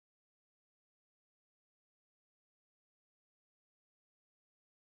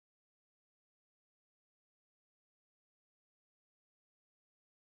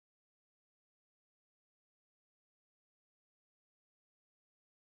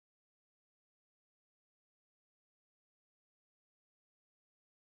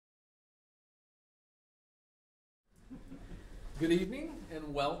Good evening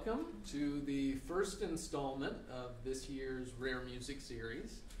and welcome to the first installment of this year's Rare Music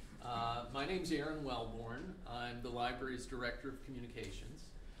Series. My name's Aaron Wellborn. I'm the library's Director of Communications,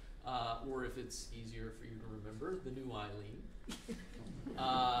 or if it's easier for you to remember, the new Eileen.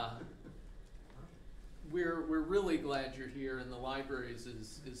 We're really glad you're here, and the library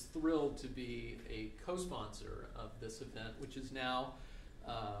is thrilled to be a co-sponsor of this event, which is now,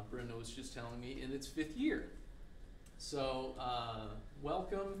 Brenda was just telling me, in its 5th year. So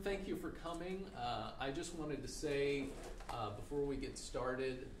welcome, thank you for coming. I just wanted to say before we get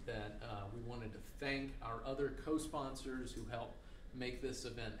started that we wanted to thank our other co-sponsors who helped make this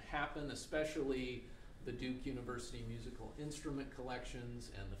event happen, especially the Duke University Musical Instrument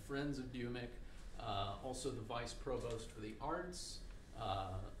Collections and the Friends of Dumic, also the Vice Provost for the Arts,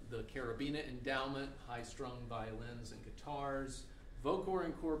 the Carabina Endowment, High Strung Violins and Guitars, Vocor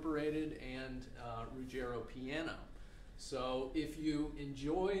Incorporated, and Ruggero Piano. So if you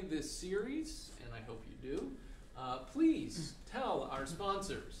enjoy this series, and I hope you do, please tell our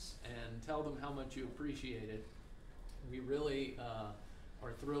sponsors and tell them how much you appreciate it. We really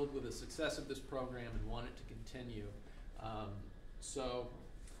are thrilled with the success of this program and want it to continue. So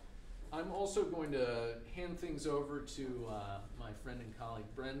I'm also going to hand things over to my friend and colleague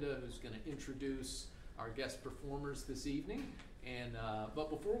Brenda, who's going to introduce our guest performers this evening. And but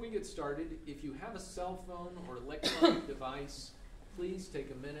before we get started, if you have a cell phone or electronic device, please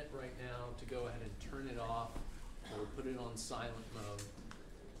take a minute right now to go ahead and turn it off or put it on silent mode.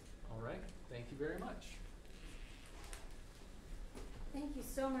 All right, thank you very much. Thank you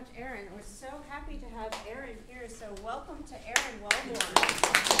so much, Aaron. We're so happy to have Aaron here. So welcome to Aaron Wellborn.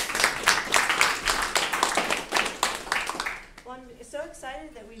 Well, I'm so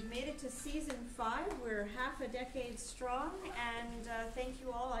excited that we've made it to season 5. We're half a decade strong, and thank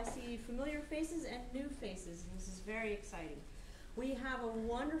you all. I see familiar faces and new faces, and this is very exciting. We have a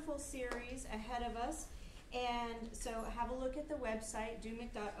wonderful series ahead of us, and so have a look at the website,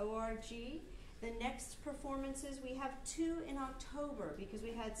 dumic.org. The next performances, we have 2 in October because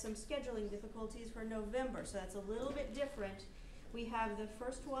we had some scheduling difficulties for November, so that's a little bit different. We have the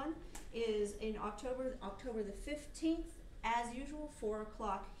first one is in October the 15th, as usual, 4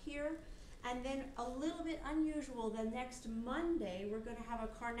 o'clock here. And then a little bit unusual, the next Monday, we're going to have a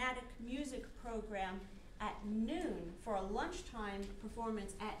Carnatic music program at noon for a lunchtime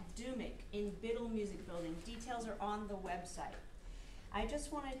performance at Dumic in Biddle Music Building. Details are on the website. I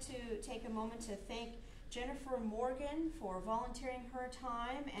just wanted to take a moment to thank Jennifer Morgan for volunteering her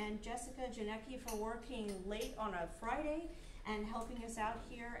time and Jessica Janecki for working late on a Friday and helping us out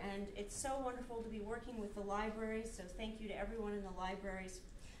here. And it's so wonderful to be working with the libraries, so thank you to everyone in the libraries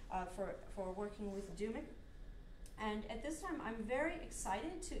for working with Dumic. And at this time, I'm very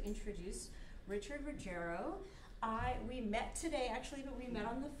excited to introduce Richard Ruggero. We met today, actually, but we met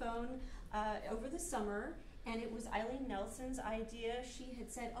on the phone over the summer. And it was Eileen Nelson's idea. She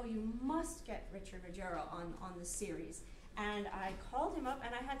had said, oh, you must get Richard Ruggero on the series. And I called him up,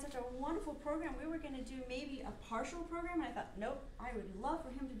 and I had such a wonderful program. We were going to do maybe a partial program, and I thought, nope, I would love for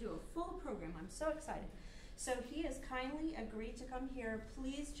him to do a full program. I'm so excited. So he has kindly agreed to come here.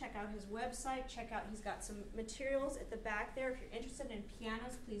 Please check out his website. He's got some materials at the back there. If you're interested in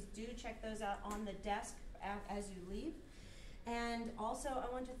pianos, please do check those out on the desk as you leave. And also, I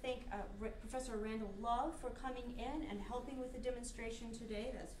want to thank Professor Randall Love for coming in and helping with the demonstration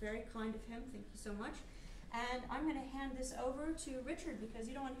today. That's very kind of him. Thank you so much. And I'm going to hand this over to Richard because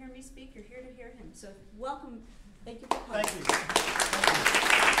you don't want to hear me speak. You're here to hear him. So welcome. Thank you for coming. Thank you.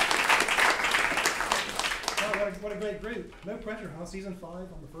 Oh, what a great group. No pressure, huh? Season 5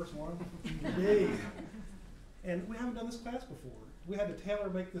 on the first one. Indeed. And we haven't done this class before. We had to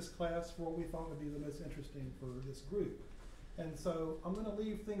tailor-make this class for what we thought would be the most interesting for this group. And so I'm going to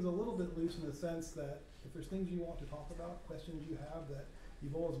leave things a little bit loose in the sense that if there's things you want to talk about, questions you have that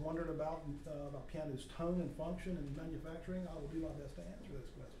you've always wondered about piano's tone and function and manufacturing, I will do my best to answer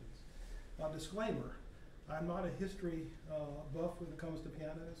those questions. Disclaimer, I'm not a history buff when it comes to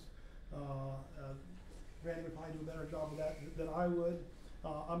pianos. Randy would probably do a better job of that than I would.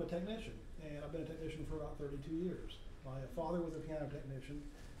 I'm a technician, and I've been a technician for about 32 years. My father was a piano technician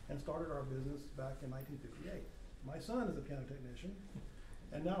and started our business back in 1958. My son is a piano technician,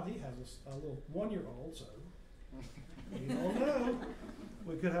 and now he has a little 1-year-old, so you don't know.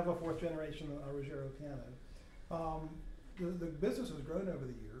 We could have a 4th generation Ruggero piano. The business has grown over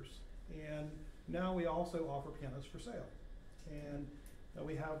the years, and now we also offer pianos for sale. And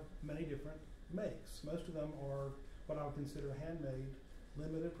we have many different makes. Most of them are what I would consider handmade,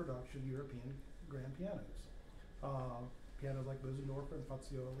 limited production European grand pianos. Pianos like Bösendorfer and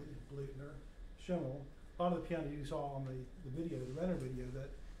Fazioli, Blüthner, Schimmel, a lot of the pianos you saw on the video, the render video,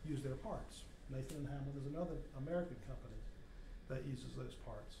 that use their parts. Nathan and Hamlin is another American company that uses those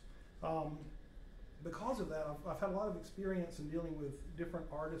parts. Because of that, I've had a lot of experience in dealing with different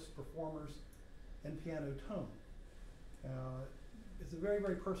artists, performers, and piano tone. It's a very,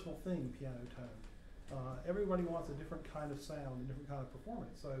 very personal thing, piano tone. Everybody wants a different kind of sound and different kind of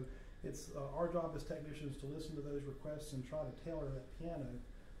performance. So it's our job as technicians to listen to those requests and try to tailor that piano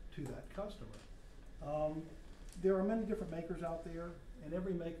to that customer. There are many different makers out there, and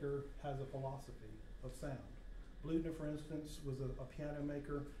every maker has a philosophy of sound. Blüthner, for instance, was a piano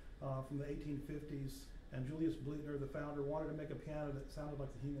maker from the 1850s, and Julius Blüthner, the founder, wanted to make a piano that sounded like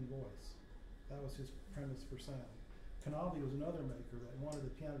the human voice. That was his premise for sound. Kanavi was another maker that wanted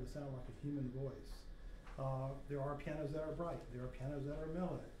the piano to sound like a human voice. There are pianos that are bright. There are pianos that are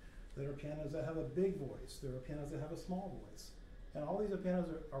melodic. There are pianos that have a big voice. There are pianos that have a small voice. And all these pianos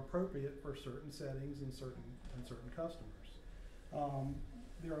are appropriate for certain settings and certain customers.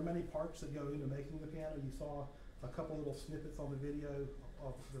 There are many parts that go into making the piano. You saw a couple little snippets on the video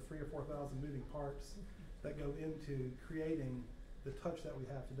of the 3,000 or 4,000 moving parts that go into creating the touch that we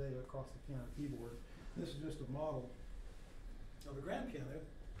have today across the piano keyboard. This is just a model of a grand piano.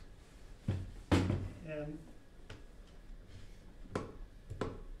 And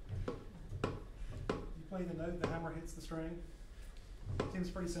you play the note, the hammer hits the string. Seems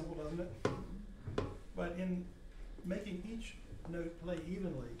pretty simple, doesn't it? But in making each note play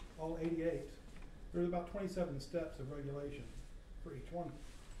evenly, all 88, there's about 27 steps of regulation for each one.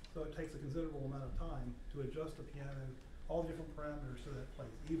 So it takes a considerable amount of time to adjust the piano, all the different parameters so that it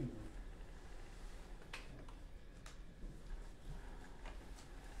plays evenly.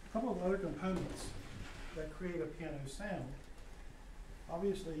 A couple of other components that create a piano sound.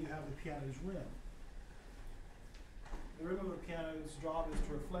 Obviously, you have the piano's rim. The rim of a piano's job is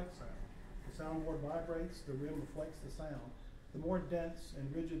to reflect sound. The soundboard vibrates, the rim reflects the sound. The more dense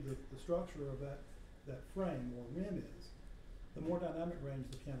and rigid the structure of that frame or rim is, the more dynamic range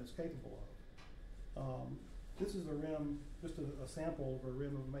the piano is capable of. This is a rim, just a sample of a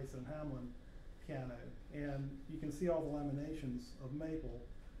rim of a Mason & Hamlin piano, and you can see all the laminations of maple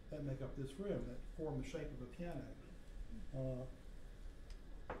that make up this rim that form the shape of a piano.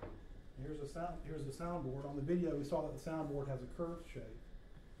 Here's the soundboard. On the video, we saw that the soundboard has a curved shape,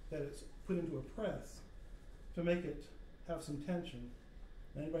 that it's put into a press to make it have some tension.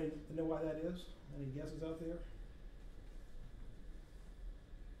 Anybody know why that is? Any guesses out there?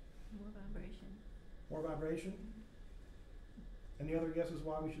 More vibration. More vibration? Any other guesses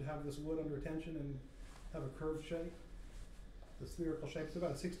why we should have this wood under tension and have a curved shape? The spherical shape. It's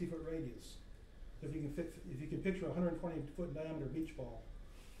about a 60-foot radius. If you can picture a 120-foot diameter beach ball,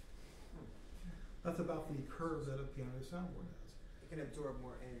 that's about the curve that a piano soundboard has. It can absorb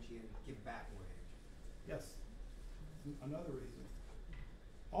more energy and give back more energy. Yes, another reason.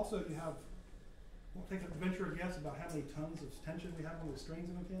 Also, you have, we'll take a venture a guess about how many tons of tension we have on the strings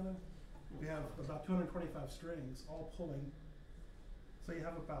in a piano. We have about 225 strings, all pulling. So you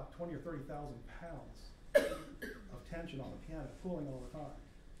have about 20 or 30,000 pounds of tension on the piano, pulling all the time.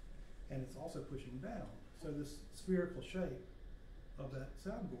 And it's also pushing down. So this spherical shape of that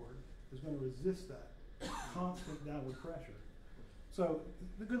soundboard is going to resist that constant downward pressure. So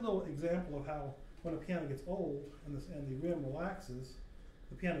a good little example of how when a piano gets old and the rim relaxes,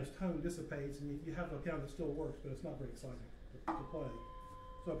 the piano's tone dissipates, and you have a piano that still works, but it's not very exciting to play.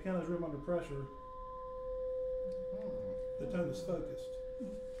 So a piano's rim under pressure, the tone is focused.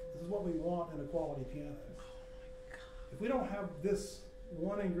 This is what we want in a quality piano. If we don't have this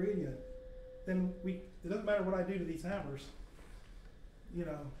one ingredient, then it doesn't matter what I do to these hammers,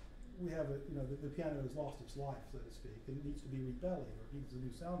 we have the piano has lost its life, so to speak, and it needs to be rebellied, or it needs a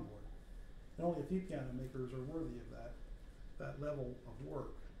new soundboard. And only a few piano makers are worthy of that level of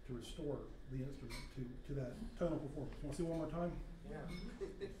work to restore the instrument to that tonal performance. Want to see one more time? Yeah.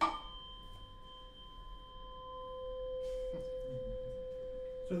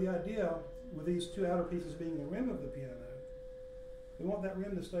 So the idea with these two outer pieces being the rim of the piano, we want that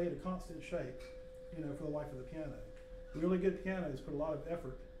rim to stay at a constant shape, for the life of the piano. Really good pianos put a lot of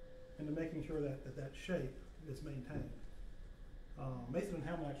effort into making sure that shape is maintained. Mason &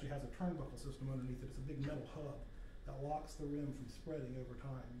 Hamlin actually has a turnbuckle system underneath it. It's a big metal hub that locks the rim from spreading over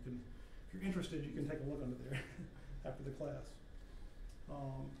time. If you're interested, you can take a look under there after the class.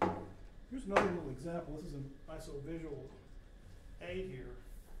 Here's another little example. This is an ISO visual aid here.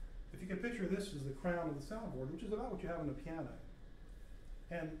 If you can picture this as the crown of the soundboard, which is about what you have in a piano.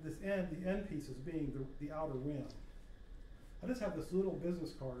 And the end pieces being the outer rim. I just have this little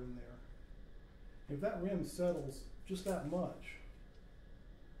business card in there. If that rim settles just that much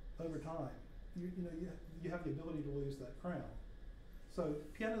over time, you have the ability to lose that crown. So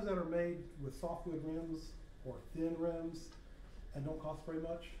pianos that are made with softwood rims or thin rims and don't cost very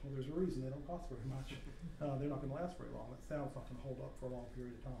much, well, there's a reason they don't cost very much. They're not going to last very long. That sound's not going to hold up for a long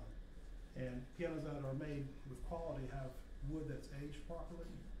period of time. And pianos that are made with quality have wood that's aged properly.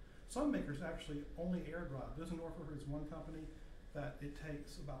 Some makers actually only air dry. Norfolk is one company that it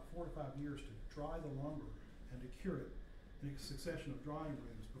takes about 4 to 5 years to dry the lumber and to cure it in a succession of drying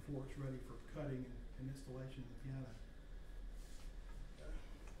rooms before it's ready for cutting and installation of the piano.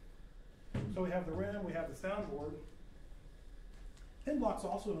 So we have the rim, we have the soundboard. Pin block's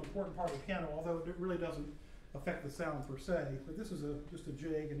also an important part of the piano, although it really doesn't affect the sound per se. But this is just a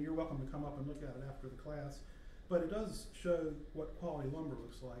jig, and you're welcome to come up and look at it after the class. But it does show what quality lumber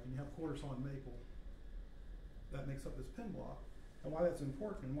looks like, and you have quarter sawn maple that makes up this pin block. And why that's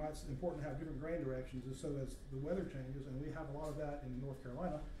important, and why it's important to have different grain directions, is so as the weather changes, and we have a lot of that in North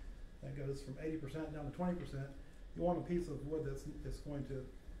Carolina, that goes from 80% down to 20%. You want a piece of wood that's going to,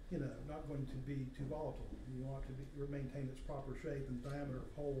 not going to be too volatile. You want it to maintain its proper shape and diameter of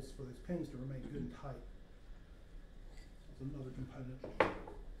holes for those pins to remain good and tight. That's another component.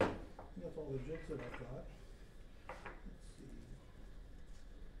 I think that's all the jigs that I've got. Let's see.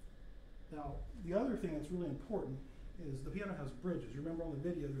 Now, the other thing that's really important is the piano has bridges. You remember on the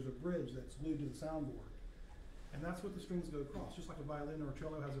video, there's a bridge that's glued to the soundboard. And that's what the strings go across. Just like a violin or a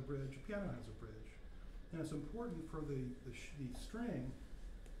cello has a bridge, a piano has a bridge. And it's important for the string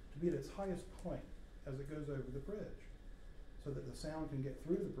to be at its highest point as it goes over the bridge, so that the sound can get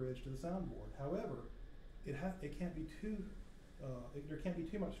through the bridge to the soundboard. However, it can't be too, there can't be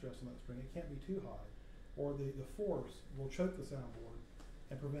too much stress on that string. It can't be too high, or the force will choke the soundboard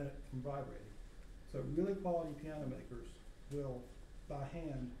and prevent it from vibrating. So really quality piano makers will, by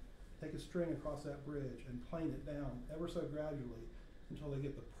hand, take a string across that bridge and plane it down ever so gradually until they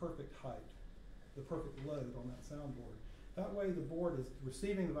get the perfect height, the perfect load on that soundboard. That way the board is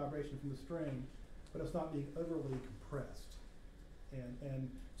receiving the vibration from the string, but it's not being overly compressed. And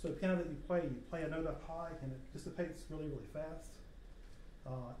so the piano that you play a note up high and it dissipates really, really fast,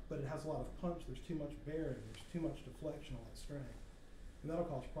 but it has a lot of punch. There's too much bearing, there's too much deflection on that string. And that'll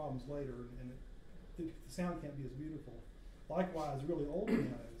cause problems later, and the sound can't be as beautiful. Likewise, really old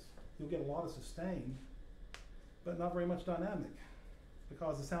pianos, you'll get a lot of sustain, but not very much dynamic,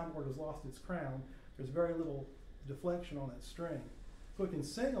 because the soundboard has lost its crown. There's very little deflection on that string. So it can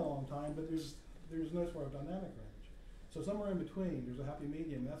sing a long time, but there's no sort of dynamic range. So somewhere in between, there's a happy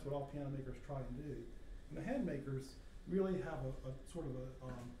medium. That's what all piano makers try and do. And the hand makers really have a sort of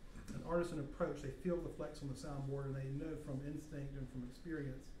an artisan approach. They feel the flex on the soundboard, and they know from instinct and from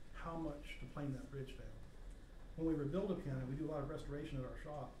experience how much to plane that bridge down. When we rebuild a piano, we do a lot of restoration at our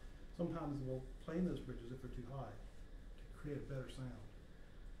shop. Sometimes we'll plane those bridges if they're too high to create a better sound.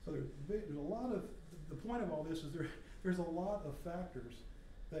 So there's a lot of, the point of all this is there's a lot of factors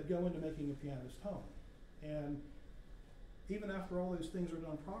that go into making a piano's tone. And even after all those things are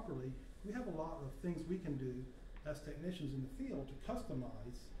done properly, we have a lot of things we can do as technicians in the field to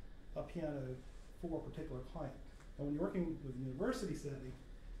customize a piano for a particular client. And when you're working with a university setting,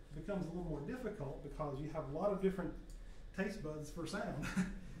 it becomes a little more difficult because you have a lot of different taste buds for sound.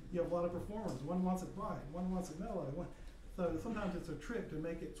 You have a lot of performers. One wants it bright, one wants it mellow. So sometimes it's a trick to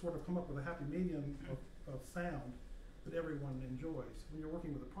make it sort of come up with a happy medium of sound that everyone enjoys. When you're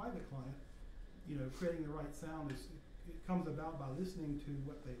working with a private client, creating the right sound it comes about by listening to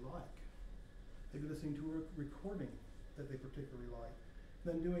what they like. Maybe listening to a recording that they particularly like,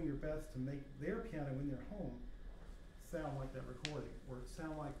 then doing your best to make their piano in their home sound like that recording, or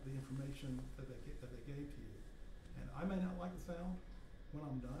sound like the information that they gave to you. And I may not like the sound when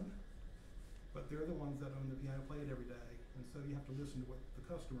I'm done, but they're the ones that own the piano, play it every day, and so you have to listen to what the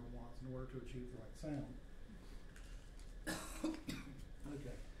customer wants in order to achieve the right sound.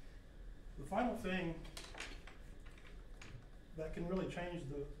 Okay. The final thing that can really change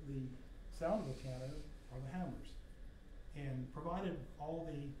the sound of the piano are the hammers. And provided all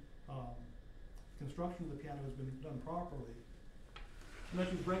the construction of the piano has been done properly, and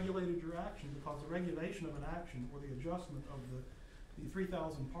that you've regulated your action, because the regulation of an action or the adjustment of the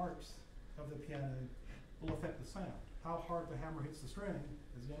 3,000 parts of the piano will affect the sound. How hard the hammer hits the string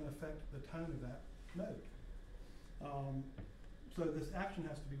is going to affect the tone of that note. So this action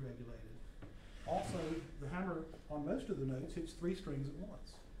has to be regulated. Also, the hammer on most of the notes hits 3 strings at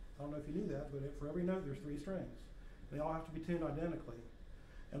once. I don't know if you knew that, but for every note there's 3 strings. They all have to be tuned identically.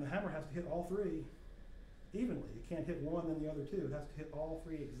 And the hammer has to hit all 3 evenly. It can't hit one then the other 2. It has to hit all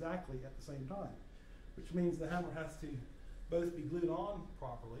 3 exactly at the same time, which means the hammer has to both be glued on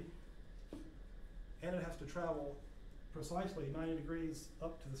properly, and it has to travel precisely 90 degrees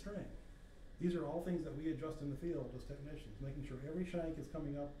up to the string. These are all things that we adjust in the field as technicians, making sure every shank is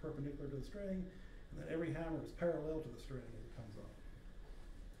coming up perpendicular to the string, and that every hammer is parallel to the string as it comes up.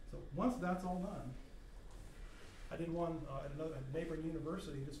 So once that's all done, I did one at a neighboring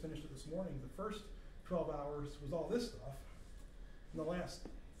university, just finished it this morning. The first 12 hours was all this stuff, and the last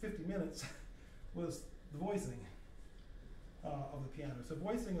 50 minutes was the voicing of the piano. So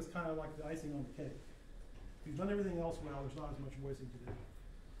voicing is kind of like the icing on the cake. If you've done everything else well, there's not as much voicing to do.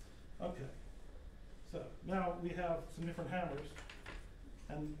 Okay, so now we have some different hammers,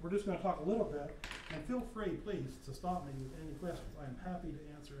 and we're just going to talk a little bit, and feel free, please, to stop me with any questions. I am happy to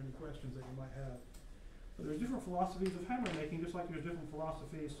answer any questions that you might have. But there's different philosophies of hammer making, just like there's different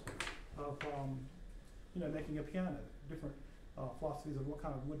philosophies of making a piano. Different philosophies of what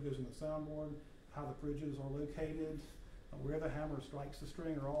kind of wood goes in the soundboard, how the bridges are located, where the hammer strikes the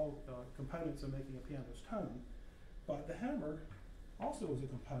string are all components of making a piano's tone. But the hammer also is a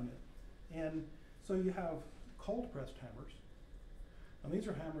component. And so you have cold pressed hammers. And these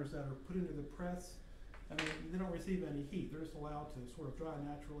are hammers that are put into the press, and they don't receive any heat. They're just allowed to sort of dry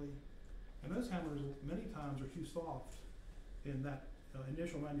naturally. And those hammers many times are too soft in that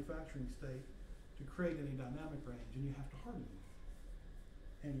initial manufacturing state to create any dynamic range, and you have to harden them.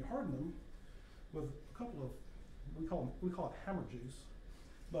 And you harden them with a couple of, we call it hammer juice,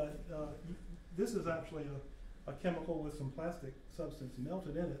 but this is actually a chemical with some plastic substance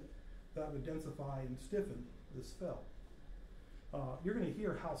melted in it that would densify and stiffen this felt. You're going to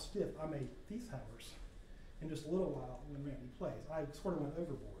hear how stiff I made these hammers in just a little while when Randy plays. I sort of went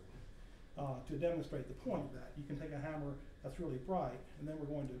overboard to demonstrate the point that you can take a hammer that's really bright, and then we're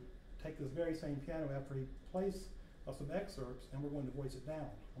going to take this very same piano after he plays some excerpts, and we're going to voice it down.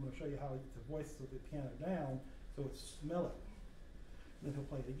 I'm going to show you how to voice the piano down so it's mellow. And then he'll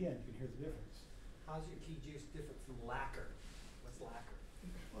play it again. You can hear the difference. How's your key juice different from lacquer? What's lacquer?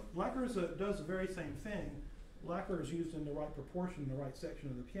 Lacquer does the very same thing. Lacquer is used in the right proportion, the right section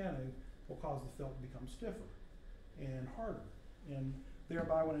of the piano will cause the felt to become stiffer and harder. And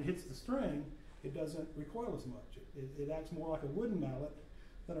thereby when it hits the string, it doesn't recoil as much. It acts more like a wooden mallet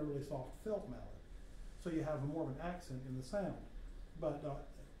than a really soft felt mallet. So you have more of an accent in the sound. But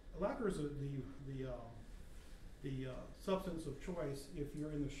lacquer is the substance of choice if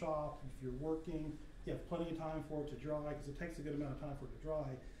you're in the shop, if you're working, you have plenty of time for it to dry, because it takes a good amount of time for it to dry.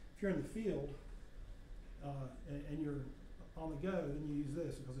 If you're in the field and you're on the go, then you use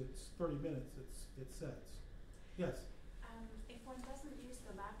this because it's 30 minutes, it sets. Yes? If one doesn't use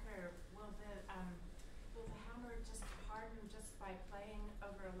the lacquer, will the hammer just harden just by playing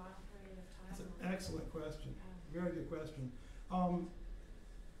over a long period of time? That's an excellent question. Very good question.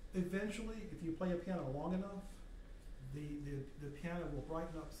 Eventually, if you play a piano long enough, the piano will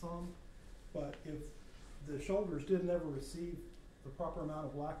brighten up some, but if the shoulders didn't ever receive the proper amount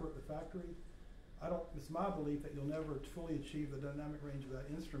of lacquer at the factory, it's my belief that you'll never fully achieve the dynamic range of that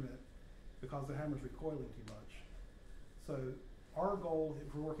instrument because the hammer's recoiling too much. So our goal,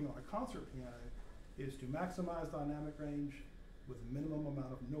 if we're working on a concert piano, is to maximize dynamic range with a minimum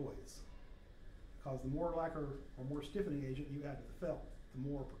amount of noise. Because the more lacquer or more stiffening agent you add to the felt, the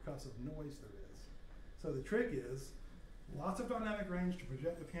more percussive noise there is. So the trick is lots of dynamic range to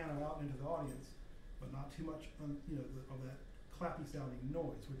project the piano out into the audience, but not too much of that clappy sounding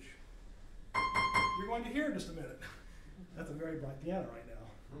noise, which you're going to hear in just a minute. That's a very bright piano right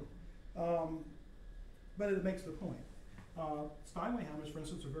now. But it makes the point. Steinway hammers, for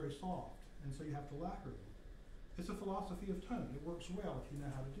instance, are very soft, and so you have to lacquer them. It's a philosophy of tone. It works well if you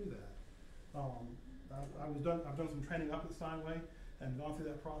know how to do that. I've done some training up at Steinway and gone through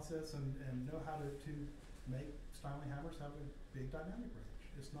that process and know how to make Steinway hammers have a big dynamic range.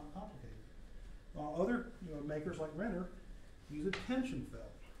 It's not complicated. Other makers like Renner use a tension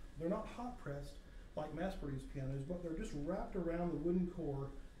felt. They're not hot pressed like mass-produced pianos, but they're just wrapped around the wooden core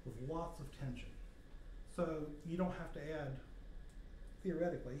with lots of tension. So you don't have to add,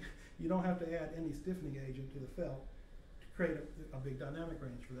 theoretically, you don't have to add any stiffening agent to the felt to create a big dynamic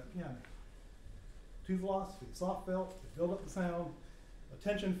range for that piano. Two philosophies: soft felt to build up the sound, a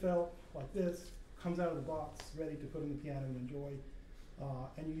tension felt like this comes out of the box ready to put in the piano and enjoy.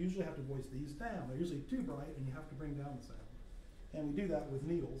 And you usually have to voice these down. They're usually too bright, and you have to bring down the sound. And we do that with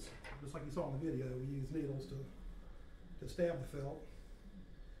needles, just like you saw in the video. We use needles to stab the felt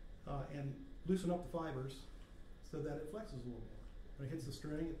and loosen up the fibers so that it flexes a little more. When it hits the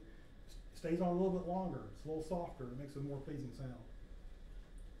string, it stays on a little bit longer. It's a little softer. It makes a more pleasing sound.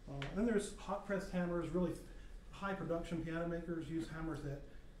 Then there's hot pressed hammers. Really high production piano makers use hammers that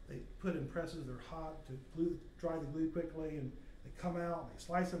they put in presses. They're hot to dry the glue quickly, and they come out and they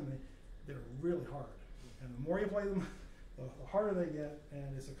slice them. And they're really hard. And the more you play them, the harder they get,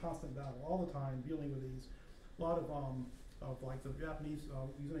 and it's a constant battle all the time dealing with these. A lot of like the Japanese,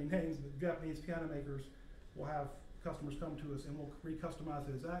 using any names, the Japanese piano makers will have customers come to us and we'll re-customize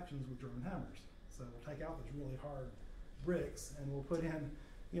those actions with German hammers. So we'll take out those really hard bricks and we'll put in,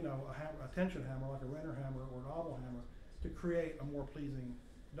 you know, a tension hammer like a Renner hammer or an oval hammer to create a more pleasing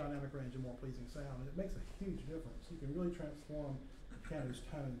dynamic range and more pleasing sound. And it makes a huge difference. You can really transform the piano's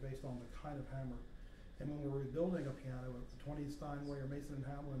tone based on the kind of hammer. And when we're rebuilding a piano, with the 20 Steinway or Mason and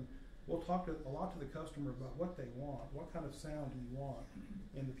Hamlin, we'll talk a lot to the customer about what they want. What kind of sound do you want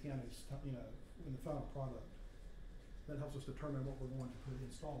in the piano's, you know, in the final product? That helps us determine what we're going to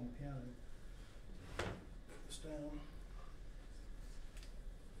install in the piano. Put this down.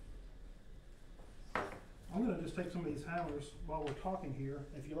 I'm going to just take some of these hammers while we're talking here.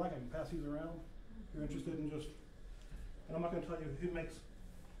 If you like, I can pass these around. If you're interested in just, and I'm not going to tell you who makes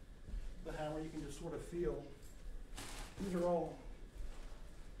the hammer. You can just sort of feel. These are all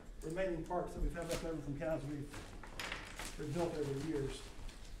remaining parts that we've had left over from pianos we've built over the years.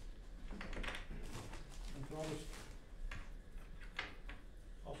 And so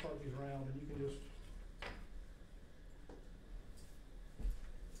I'll start these around, and you can just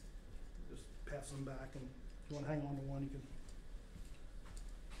pass them back, and if you want to hang on to one, you can.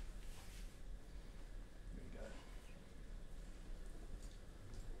 There you go.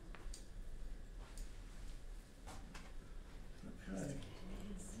 Okay.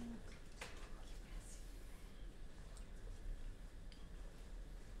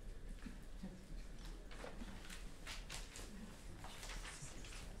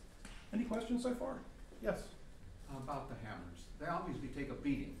 Any questions so far? Yes. About the hammers. They obviously take a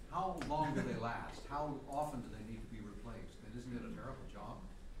beating. How long do they last? How often do they need to be replaced? And isn't it a terrible job?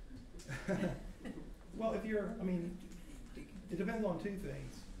 Well, if you're, I mean, it depends on two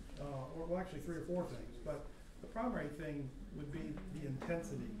things, or well, actually 3 or 4 things. But the primary thing would be the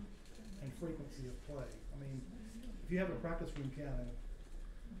intensity and frequency of play. I mean, if you have a practice room piano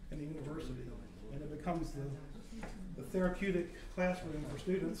in the university, and it becomes the therapeutic classroom for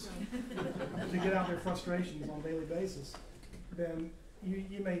students to get out their frustrations on a daily basis, then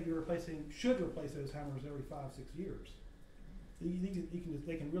you may be should replace those hammers every 5-6 years.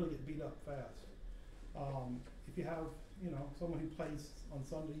 They can really get beat up fast. If you have, you know, someone who plays on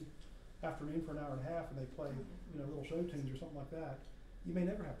Sunday afternoon for an hour and a half and they play, you know, little show tunes or something like that, you may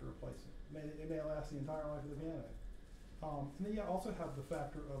never have to replace it. It may last the entire life of the piano. And then you also have the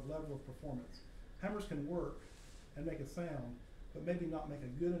factor of level of performance. Hammers can work and make a sound, but maybe not make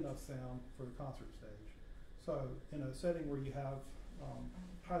a good enough sound for the concert stage. So in a setting where you have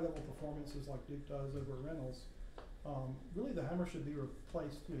high level performances like Duke does over at Reynolds, really the hammer should be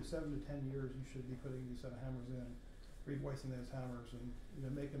replaced, you know, 7 to 10 years. You should be putting these set of hammers in, revoicing those hammers, and, you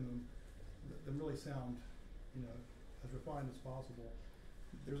know, making them really sound, you know, as refined as possible.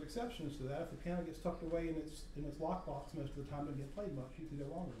 There's exceptions to that. If the piano gets tucked away in its lockbox most of the time, it doesn't get played much, you can go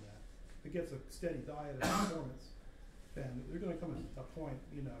longer than that. If it gets a steady diet of performance, then there's going to come a point,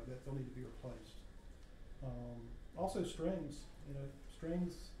 you know, that they'll need to be replaced. Also strings, you know,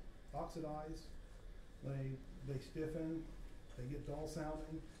 strings oxidize, they stiffen, they get dull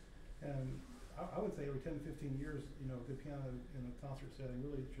sounding, and I would say every 10 to 15 years, you know, a good piano in a concert setting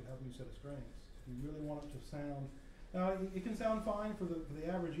really should have a new set of strings. If you really want it to sound, now it can sound fine for the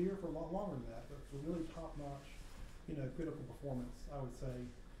average ear for a lot longer than that, but for really top-notch, you know, critical performance, I would say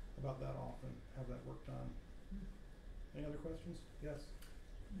about that often have that work done. Any other questions? Yes.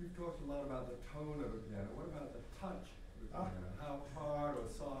 You've talked a lot about the tone of a piano. What about the touch of the piano? How hard or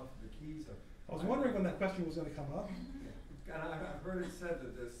soft the keys are? I was wondering when that question was going to come up. And I've heard it said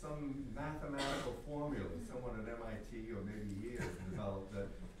that there's some mathematical formula someone at MIT or maybe Yale developed that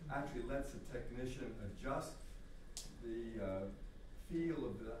actually lets the technician adjust the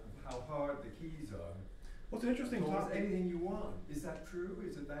feel of how hard the keys are. Well, it's an interesting topic. Anything you want. Is that true?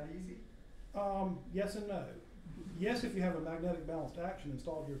 Is it that easy? Yes and no. Yes, if you have a magnetic balanced action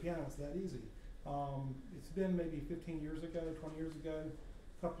installed in your piano, it's that easy. It's been maybe 15 years ago, 20 years ago,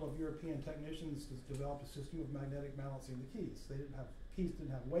 a couple of European technicians developed a system of magnetic balancing the keys. Keys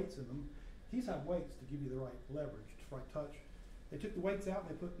didn't have weights in them. Keys have weights to give you the right leverage, the right touch. They took the weights out and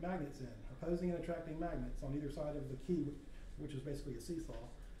they put magnets in, opposing and attracting magnets on either side of the key, which is basically a seesaw.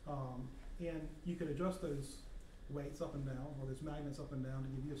 And you could adjust those weights up and down, or those magnets up and down, to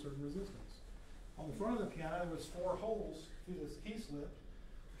give you a certain resistance. On the front of the piano, there was 4 holes through this key slip,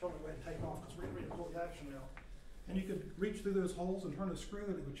 which I'm going to go ahead and take off because we're going to pull the action out. And you could reach through those holes and turn a screw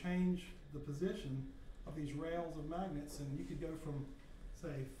that it would change the position of these rails of magnets, and you could go from,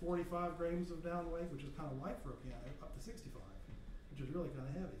 say, 45 grams of down weight, which is kind of light for a piano, up to 65, which is really kind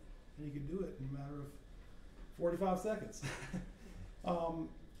of heavy. And you could do it in a matter of, 45 seconds.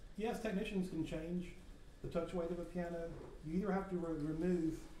 Yes, technicians can change the touch weight of a piano. You either have to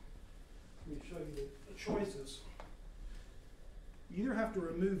remove, let me show you the choices. You either have to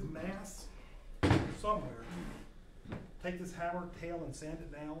remove mass somewhere, take this hammer tail and sand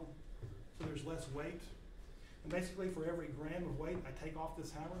it down so there's less weight. And basically for every gram of weight I take off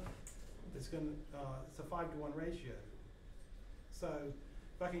this hammer, it's a 5-to-1 ratio. So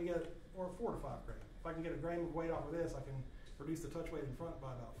if I can get, or 4 to 5 grams, if I can get a gram of weight off of this, I can reduce the touch weight in front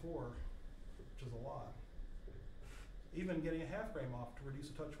by about 4, which is a lot. Even getting a half gram off to reduce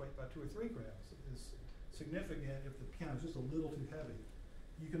the touch weight by 2 or 3 grams is significant if the piano is just a little too heavy.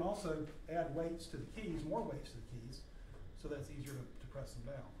 You can also add weights to the keys, more weights to the keys, so that's easier to press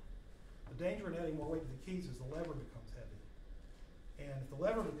them down. The danger in adding more weight to the keys is the lever becomes heavy. And if the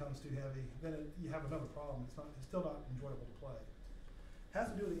lever becomes too heavy, then you have another problem. It's still not enjoyable to play. It has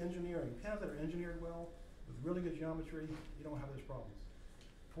to do with the engineering. Pianos that are engineered well, with really good geometry, you don't have those problems.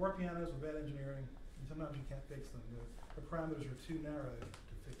 Poor pianos with bad engineering, and sometimes you can't fix them. The parameters are too narrow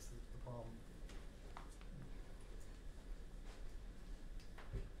to fix the problem.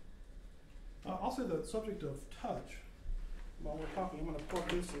 Also, the subject of touch. While we're talking, I'm going to plug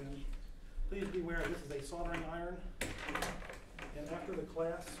this in. Please be aware this is a soldering iron. And after the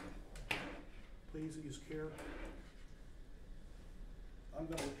class, please use care. I'm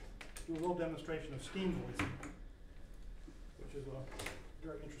going to do a little demonstration of steam voicing, which is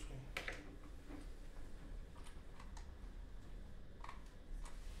very interesting.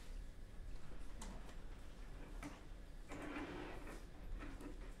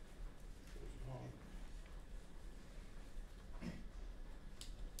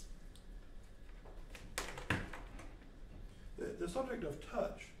 The subject of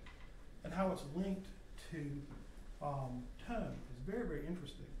touch and how it's linked to tone is very, very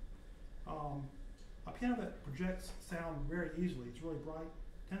interesting. A piano that projects sound very easily, it's really bright,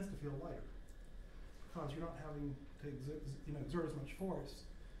 tends to feel lighter because you're not having to exert as much force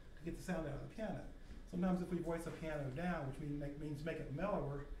to get the sound out of the piano. Sometimes if we voice a piano down, which means make it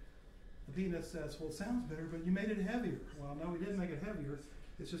mellower, the pianist says, well, it sounds better, but you made it heavier. Well, no, we didn't make it heavier.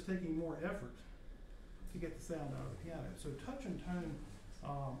 It's just taking more effort to get the sound out of the piano. So touch and tone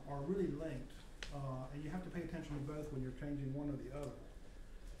are really linked, and you have to pay attention to both when you're changing one or the other.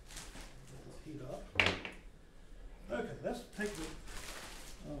 Let this heat up. Okay, let's take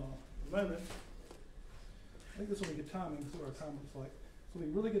a moment. I think this will be good timing. See what our time looks like. This will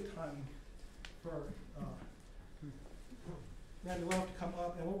be really good timing for Randy Love to come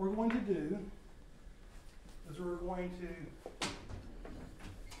up. And what we're going to do is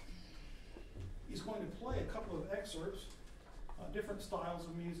he's going to play a couple of excerpts, different styles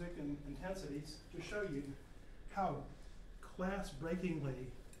of music and intensities, to show you how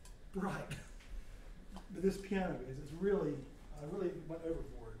class-breakingly bright this piano is. It's really, I really went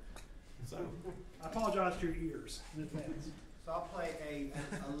overboard. So I apologize to your ears in advance. So I'll play a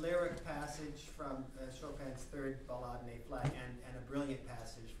lyric passage from Chopin's Third Ballade in A flat and a brilliant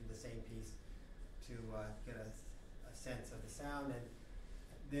passage from the same piece to get a sense of the sound. And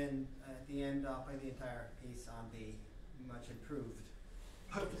then at the end, I'll play the entire piece on the much improved.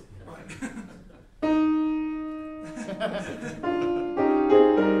 Hopefully,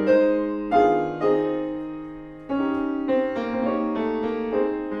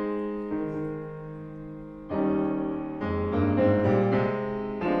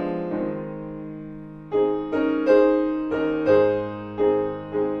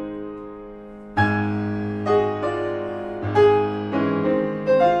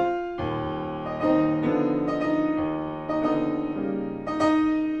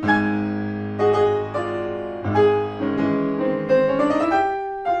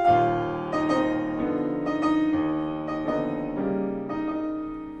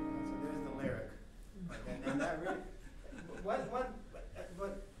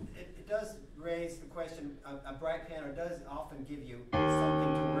 give you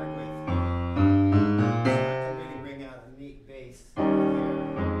something to work with. So I can really bring out a neat bass here.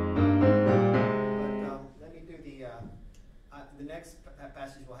 But let me do the next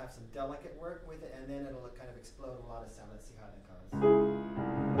passage will have some delicate work with it, and then it'll kind of explode a lot of sound. Let's see how that goes.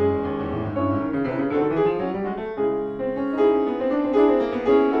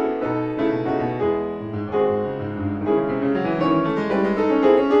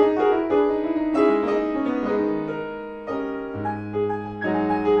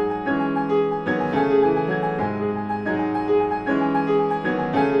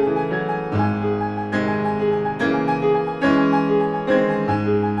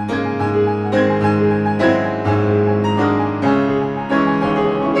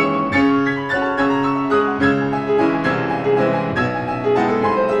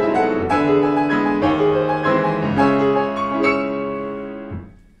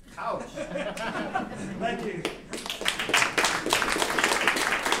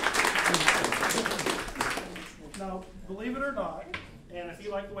 or not. And if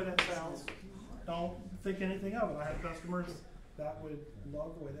you like the way that sounds, don't think anything of it. I have customers that would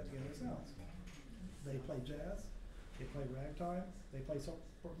love the way that piano sounds. They play jazz, they play ragtime, they play some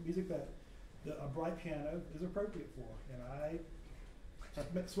music that a bright piano is appropriate for. And I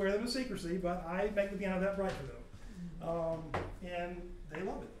swear them to secrecy, but I make the piano that bright for them. And they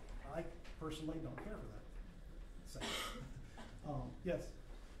love it. I personally don't care for that. So, yes?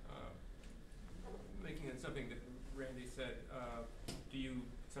 Making it something that Randy said, do you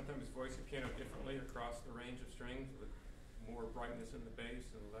sometimes voice a piano differently across the range of strings with more brightness in the bass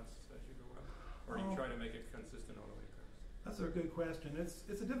and less as you go up? Or do you try to make it consistent all the way across? That's a good question.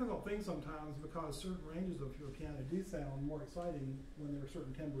 It's a difficult thing sometimes because certain ranges of your piano do sound more exciting when there are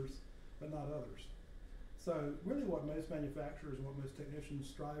certain timbres, but not others. So really what most manufacturers and what most technicians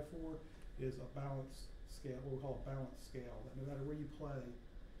strive for is a balanced scale, what we call a balanced scale, that no matter where you play,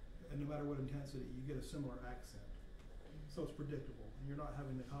 and no matter what intensity, you get a similar accent. So it's predictable, and you're not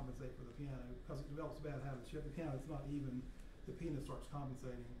having to compensate for the piano, because it develops bad habits. You have the piano, it's not even, the pianist starts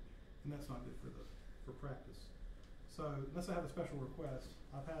compensating, and that's not good for practice. So unless I have a special request,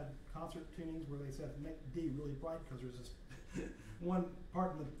 I've had concert tunings where they said make D really bright because there's this one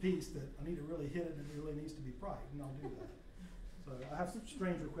part in the piece that I need to really hit it and it really needs to be bright, and I'll do that. So I have some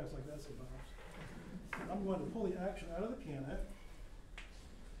strange requests like that sometimes. I'm going to pull the action out of the piano,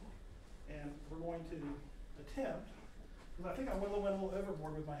 and we're going to attempt, because I think I went a little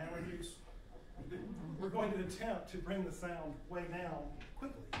overboard with my hammer use. We're going to attempt to bring the sound way down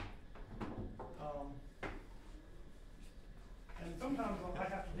quickly. And sometimes I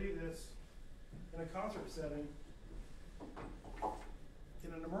have to do this in a concert setting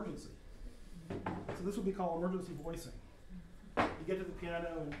in an emergency. So this would be called emergency voicing. You get to the piano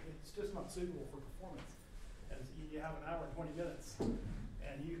and it's just not suitable for performance. As you have an hour and 20 minutes,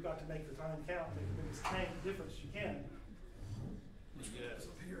 and you've got to make the time count, make the biggest difference you can. Yes,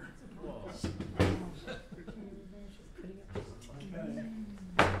 up here. Okay.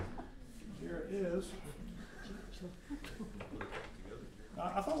 Here it is.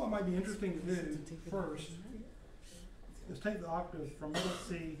 I thought what might be interesting to do first is take the octave from middle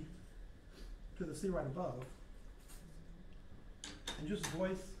C to the C right above and just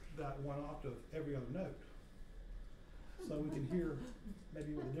voice that one octave every other note, so we can hear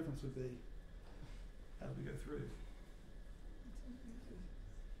maybe what the difference would be as we go through.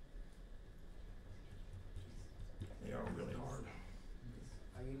 They are really hard.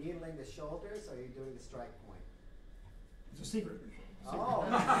 Are you needling the shoulders or are you doing the strike point? It's a secret. Oh.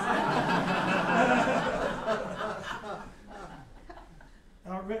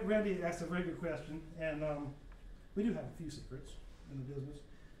 Randy asked a very good question, and we do have a few secrets in the business.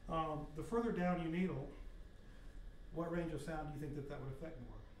 The further down you needle, what range of sound do you think that would affect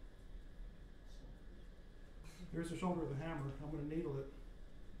more? Here's the shoulder of the hammer. I'm going to needle it.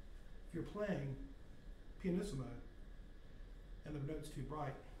 If you're playing pianissimo and the note's too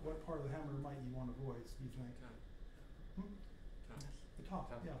bright, what part of the hammer might you want to voice, do you think? The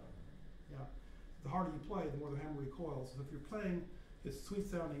top, yeah. The harder you play, the more the hammer recoils. So if you're playing, it's sweet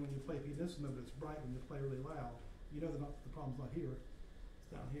sounding when you play pianissimo, but it's bright when you play really loud. You know the problem's not here,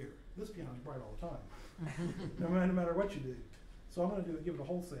 it's down here. This piano's bright all the time, no matter what you do. So I'm going to give it a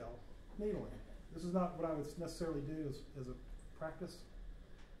wholesale needling. This is not what I would necessarily do as a practice.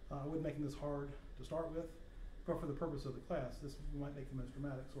 I wouldn't make this hard to start with, but for the purpose of the class, this might make the most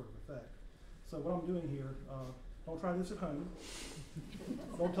dramatic sort of effect. So what I'm doing here, don't try this at home.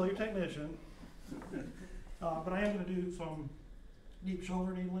 Don't tell your technician. But I am going to do some deep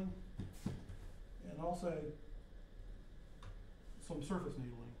shoulder needling and also some surface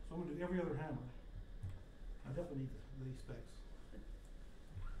needling. So I'm going to do every other hammer. I definitely need these specs.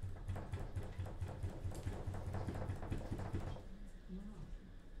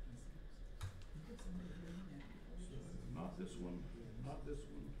 So not this one, not this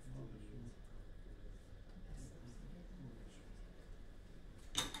one, not this one.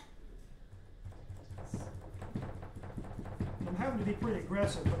 I'm having to be pretty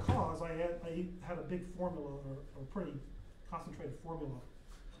aggressive because I had a big formula, or pretty concentrated formula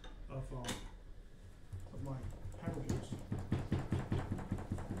of my hammer juice.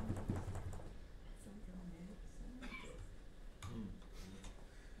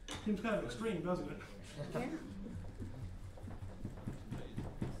 Seems kind of extreme, doesn't it? Yeah.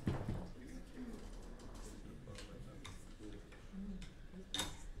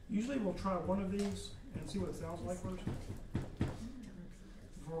 Usually we'll try one of these and see what it sounds like first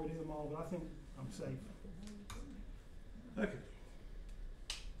before we do them all, but I think I'm safe. Okay.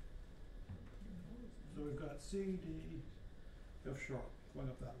 So we've got C, D, F sharp, going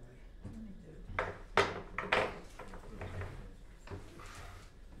up that way.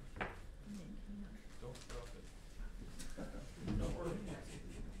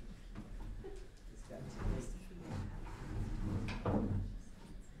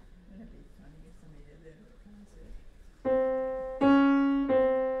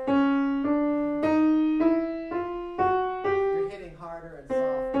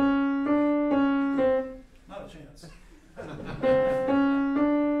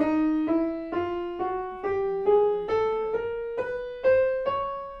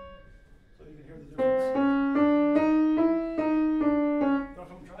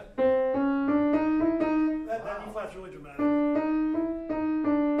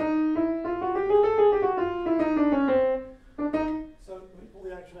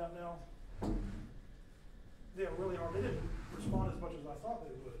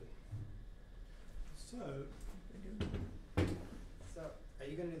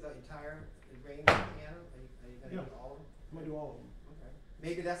 you gonna do the entire range of the piano? Are you gonna Yeah. do all of them? I'm gonna do all of them. Okay.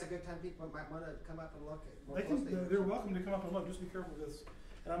 Maybe that's a good time people might wanna come up and look at more They can, closely. they're welcome to come up and look, just be careful with this.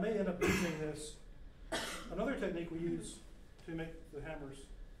 And I may end up using this. Another technique we use to make the hammers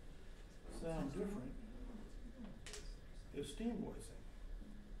sound different is steam voicing.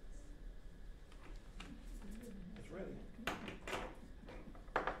 It's ready.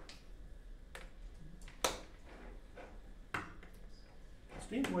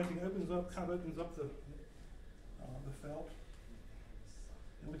 Steam voicing opens up the felt,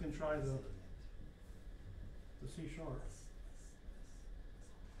 and we can try the C sharp.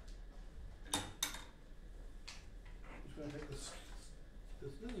 Just going to take this.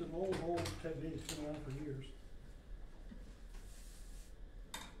 This is an old technique. It's been around for years.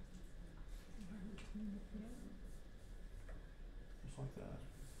 Just like that.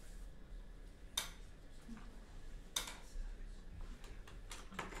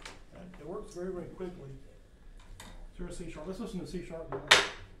 And it works very, very quickly. Here's C sharp. Let's listen to C sharp now.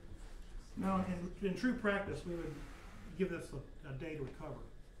 Now, in true practice, we would give this a day to recover,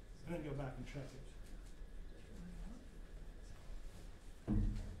 and then go back and check it.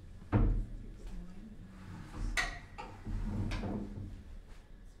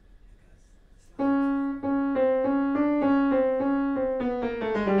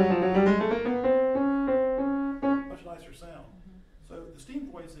 Much nicer sound. So the steam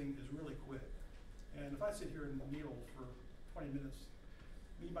voicing is really quick, and if I sit here and needle for 20 minutes,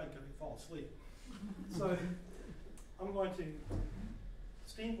 you might fall asleep. So I'm going to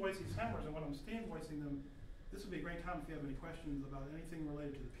steam voice these hammers, and when I'm steam voicing them, this would be a great time if you have any questions about anything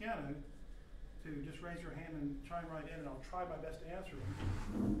related to the piano, to just raise your hand and chime right in, and I'll try my best to answer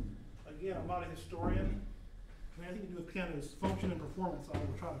them. Again, I'm not a historian. I mean, anything to do with piano's function and performance, I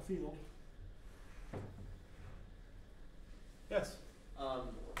will try to field. Yes?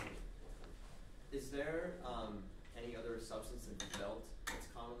 Is there any other substance than felt that's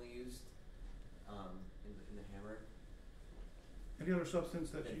commonly used in the hammer? Any other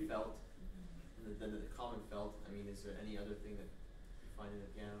substance that than you... felt? Than the common felt? I mean, is there any other thing that you find in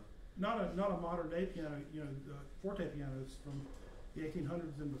a piano? Not a modern day piano. You know, the forte pianos from the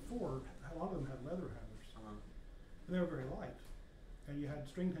 1800s and before, a lot of them had leather hammers. And they were very light. And you had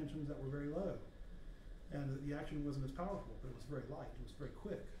string tensions that were very low. And the action wasn't as powerful, but it was very light. It was very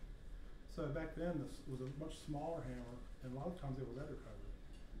quick. So back then, this was a much smaller hammer, and a lot of times they were leather covered.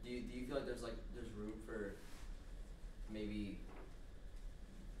 Do you feel like there's room for maybe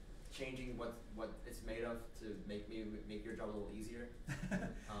changing what it's made of to make your job a little easier?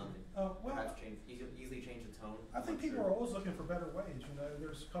 Well, perhaps easily change the tone. I think people are always looking for better ways. You know,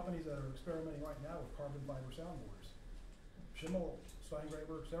 there's companies that are experimenting right now with carbon fiber soundboards. Schimmel,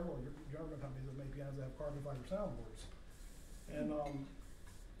 Steingraber, several German companies that make pianos that have carbon fiber soundboards, and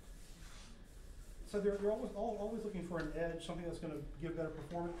so they're always looking for an edge, something that's going to give better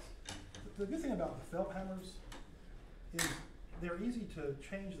performance. The good thing about the felt hammers is they're easy to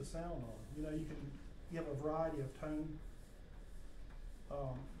change the sound on. You know, you have a variety of tone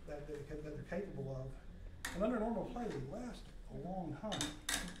that they're capable of, and under normal play they last a long time.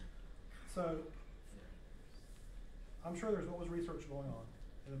 So I'm sure there's always research going on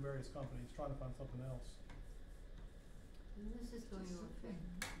in the various companies trying to find something else. And this is going to affect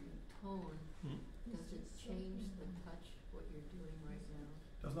the tone. Does it change the touch, what you're doing right now?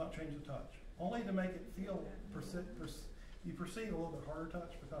 Does not change the touch. Only to make it feel, you perceive a little bit harder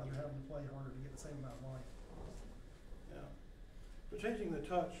touch because you're having to play harder to get the same amount of light. Yeah. But changing the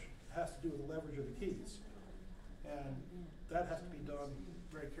touch has to do with the leverage of the keys. And that has to be done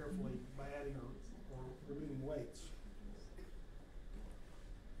very carefully by adding or removing weights.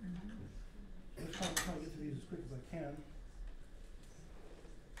 I'm just trying to get to these as quick as I can.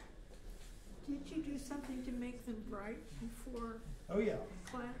 Did you do something to make them bright before Oh yeah.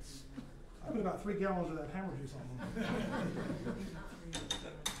 class? I put about 3 gallons of that hammer juice on them.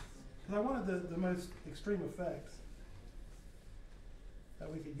 Because I wanted the most extreme effect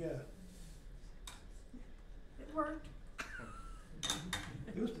that we could get. It worked.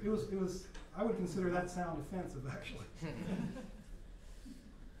 It was, I would consider that sound offensive, actually.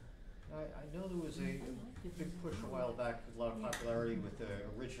 I know there was a big push a while back with a lot of popularity with the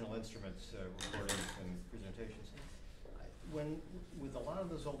original instruments recordings and presentations. With a lot of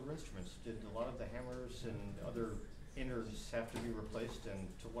those older instruments, did a lot of the hammers and other innards have to be replaced, and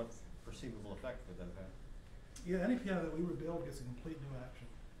to what perceivable effect would that have had? Yeah, any piano that we rebuild gets a complete new action,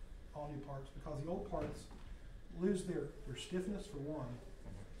 all new parts, because the old parts lose their stiffness for one.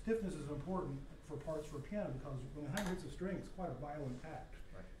 Stiffness is important for parts for a piano because when the hammer hits a string, it's quite a violent act.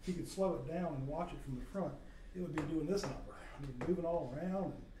 Right. If you could slow it down and watch it from the front, it would be doing this number. I mean, moving all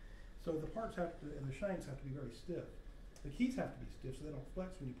around. And so the parts have to, and the shanks have to be very stiff. The keys have to be stiff so they don't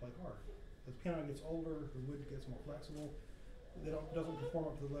flex when you play hard. As the piano gets older, the wood gets more flexible. Doesn't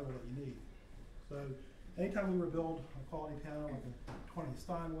perform up to the level that you need. So anytime we rebuild a quality piano like a 20th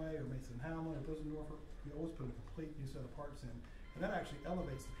Steinway or Mason Hamlin or Bösendorfer, we always put a complete new set of parts in. And that actually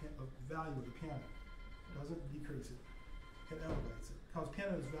elevates the value of the piano. It doesn't decrease it, it elevates it. Because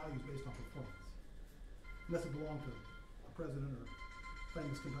piano's value is based on performance. Unless it belonged to a president or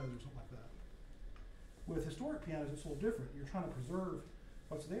famous composer or something like that. With historic pianos, it's a little different. You're trying to preserve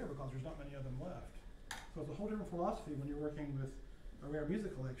what's there because there's not many of them left. So it's a whole different philosophy when you're working with a rare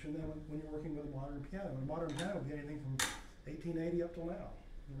music collection than when you're working with a modern piano. And a modern piano will be anything from 1880 up till now,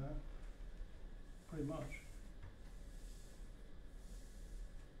 you know, pretty much.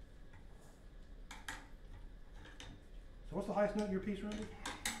 So what's the highest note in your piece, Randy?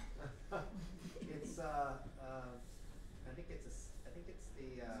 It's I think it's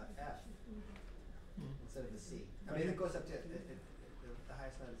the F instead of the C. I mean, it goes up to the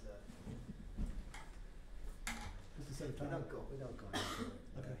highest note is Just a set of time. We don't go into it.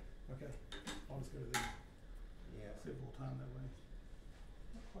 Okay. Okay. I'll just go to the Yeah. save a little time that way.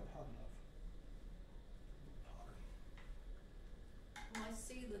 Not quite hot enough. Hotter. Well, I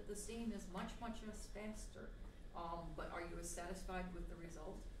see that the scene is much faster, but are you satisfied with the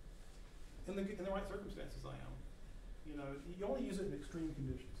result? In the right circumstances, I am. You know, you only use it in extreme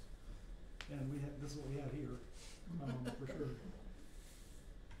conditions, and this is what we have here, for sure.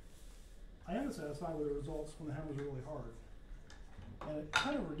 I am satisfied with the results when the hammers are really hard, and it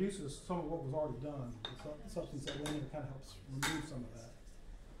kind of reduces some of what was already done. The substance that went in kind of helps remove some of that.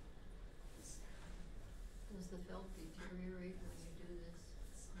 Does the felt deteriorate when you do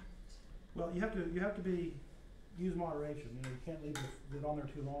this? Well, you have to use moderation. You know, you can't leave it on there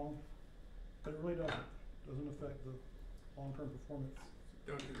too long, but it really doesn't affect the long-term performance.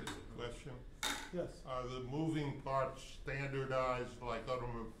 Don't do this. Question. Yes. Are the moving parts standardized like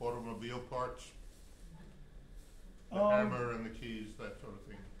automobile parts? The hammer and the keys, that sort of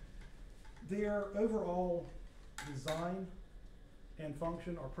thing? Their overall design and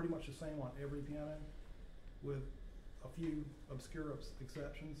function are pretty much the same on every piano, with a few obscure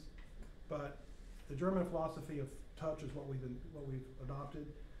exceptions. But the German philosophy of touch is what we've adopted.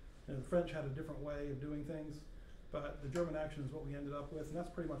 And the French had a different way of doing things, but the German action is what we ended up with, and that's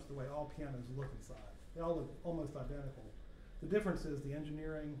pretty much the way all pianos look inside. They all look almost identical. The difference is the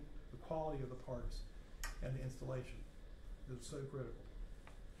engineering, the quality of the parts, and the installation is so critical.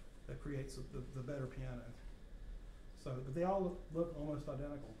 That creates the better piano. So, but they all look almost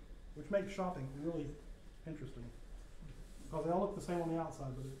identical, which makes shopping really interesting. Because they all look the same on the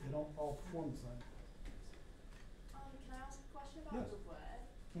outside, but they don't all perform the same. Can I ask a question about Yes. the wood?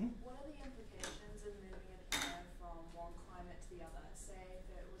 Mm-hmm. What are the implications of moving a piano from one climate to the other? Say if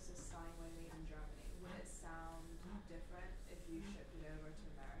it was a Steinway made in Germany, would it sound different if you shipped it over to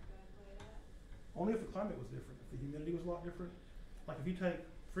America and played it? Only if the climate was different. If the humidity was a lot different. Like if you take,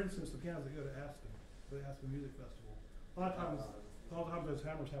 for instance, the pianos that go to Aspen, the Aspen Music Festival. A lot of times those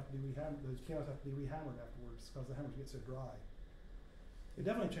hammers have to be those pianos have to be rehammered afterwards because the hammers get so dry. It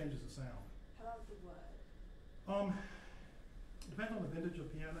definitely changes the sound. How about the wood? Depends on the vintage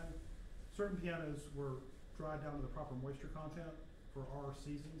of piano. Certain pianos were dried down to the proper moisture content for our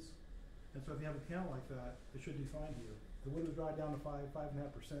seasons. And so if you have a piano like that, it should do fine here. If the wood was dried down to 5.5%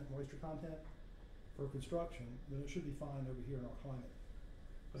 moisture content for construction, then it should be fine over here in our climate.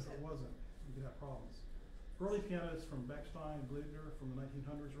 But if it wasn't, you could have problems. Early pianos from Bechstein and Blüthner from the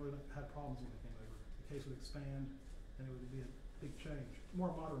 1900s really had problems when they came over. The case would expand and it would be a big change.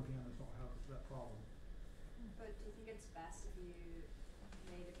 More modern pianos don't have that problem. But do you think it's best if you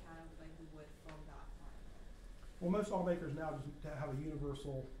made a piano with like the wood from that climate? Well, most automakers now just have a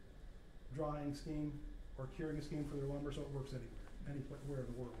universal drying scheme or curing scheme for their lumber, so it works anywhere in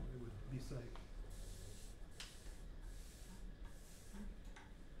the world. It would be safe.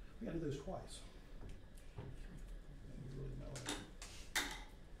 We gotta do those twice. You really know it.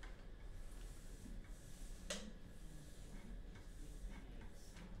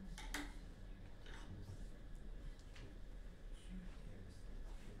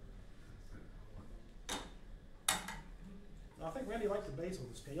 Now, I think Randy liked the bass on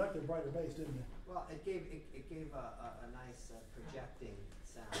this scale. You liked the brighter bass, didn't you? Well, it gave a nice projecting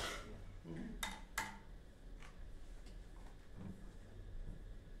sound. Yeah. Mm-hmm.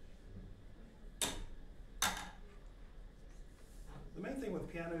 The main thing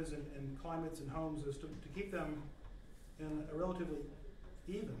with pianos and climates and homes is to keep them in a relatively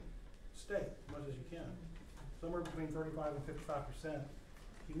even state as much as you can. Somewhere between 35 and 55%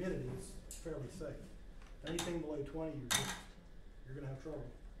 humidity is fairly safe. Anything below 20, you're going to have trouble.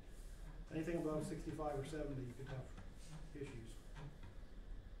 Anything above 65 or 70, you could have issues.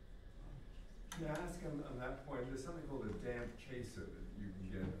 Can I ask on that point, there's something called a damp chaser that you can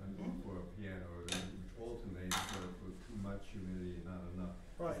get for a piano which alternates for too much humidity and not enough.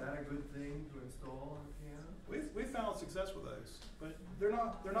 Right. Is that a good thing to install on a piano? We've found success with those, but they're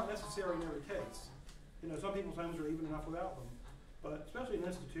not necessary in every case. You know, some people's homes are even enough without them, but especially in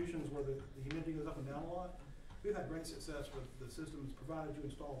institutions where the humidity goes up and down a lot, we've had great success with the systems provided to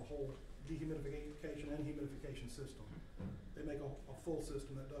install a whole dehumidification and humidification system. They make a full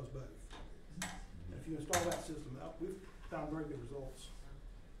system that does both. And if you install that system, we've found very good results.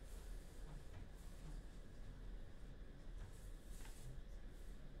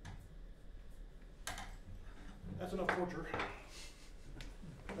 That's enough torture.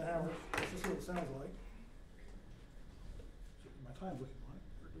 The hammer. Let's just see what it sounds like. My time's looking like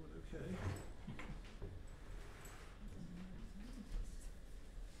we're doing okay.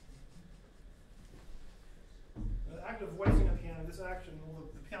 The act of voicing a piano, this action, well,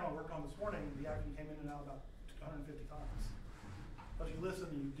 the piano I worked on this morning, the action came in and out about 150 times. But you listen,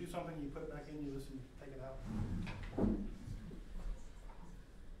 you do something, you put it back in, you listen, you take it out.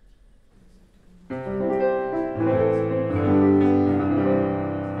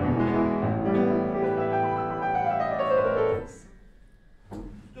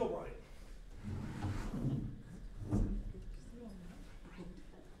 Still right.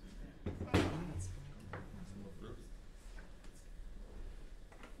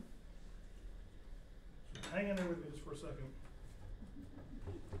 Hang in there with me just for a second.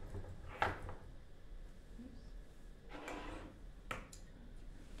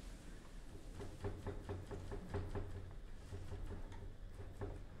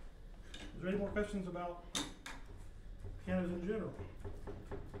 Is there any more questions about pianos in general?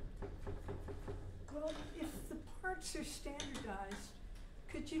 Well, if the parts are standardized,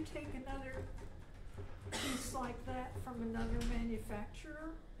 could you take another piece like that from another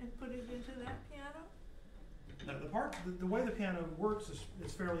manufacturer and put it into that piano? No, the way the piano works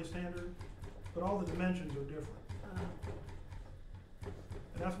is fairly standard, but all the dimensions are different.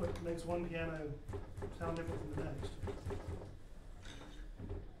 And that's what makes one piano sound different from the next.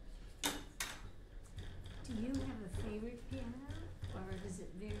 Do you have a favorite piano, or does it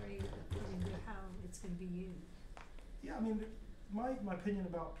vary according to how it's going to be used? Yeah, I mean, my opinion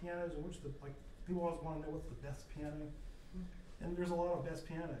about pianos, and like people always want to know what's the best piano, and there's a lot of best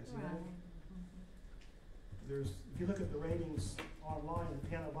pianos. You know? If you look at the ratings online at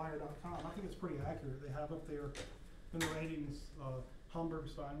pianobuyer.com, I think it's pretty accurate. They have up there in the ratings Hamburg,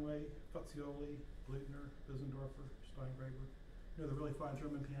 Steinway, Fuzzioli, Blüthner, Bissendorfer, Steingraber. You know, the really fine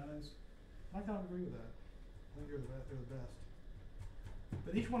German pianos. I kind of agree with that. I think they're the best.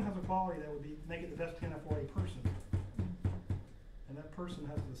 But each one has a quality that would make it the best piano for a person. And that person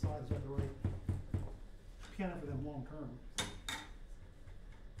has to decide is that the right piano for them long term.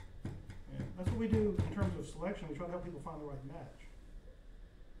 And that's what we do in terms of selection. We try to help people find the right match.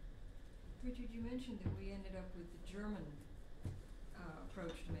 Richard, you mentioned that we ended up with the German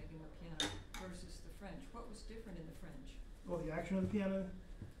approach to making a piano versus the French. What was different in the French? Well, the action of the piano,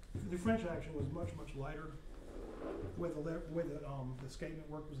 the French action was much, much lighter. The way the escapement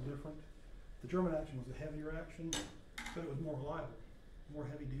work was different. The German action was a heavier action, but it was more reliable, more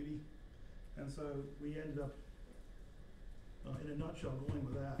heavy duty. And so we ended up, in a nutshell, going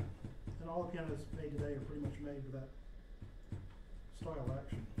with that. And all the pianos made today are pretty much made with that style of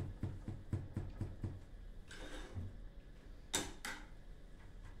action.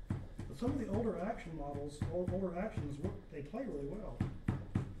 But some of the older action models, older actions, they play really well.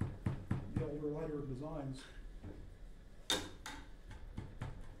 The older, lighter designs.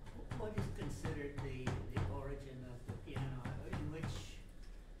 What is considered the origin of the piano? In which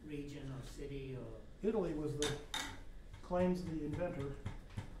region or city or? Italy was claims the inventor.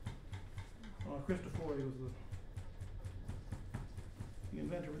 Cristofori was the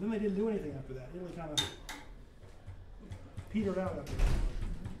inventor, but then they didn't do anything after that. Italy kind of petered out after that.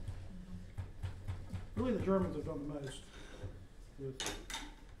 Really, the Germans have done the most with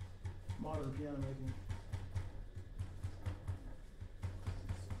modern piano making.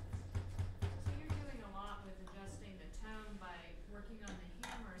 So you're doing a lot with adjusting the tone by working on the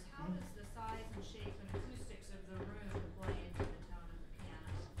hammers. How does the size and shape and acoustics of the room play into the tone of the piano?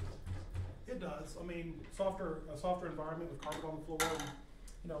 It does. I mean, a softer environment with carpet on the floor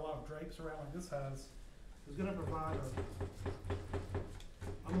and a lot of drapes around like this has is going to provide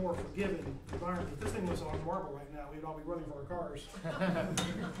a more forgiving environment. If this thing was on marble right now, we'd all be running for our cars.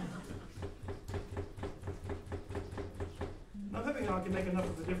 Another thing I can make enough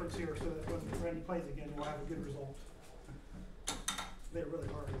of a difference here so that when Randy plays again, we'll have a good result. They're really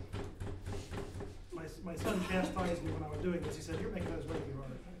hard. My son chastised me when I was doing this. He said, "You're making those way too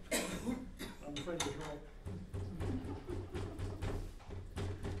hard." I'm afraid he was right.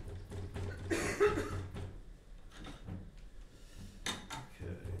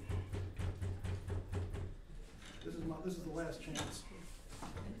 Okay. This is the last chance.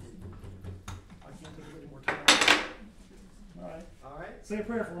 I can't take any more time. All right. All right. Say a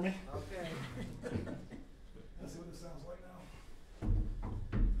prayer for me. Okay. Let's see what this sounds like now.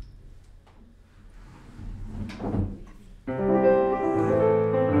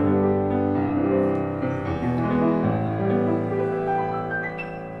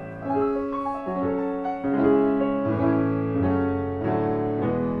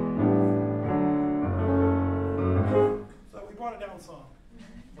 So we brought it down some,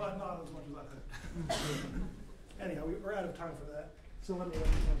 but not as much as I could. Anyhow, we're out of time for that. So let me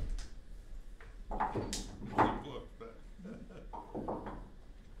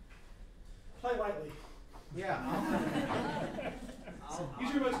play lightly. Yeah.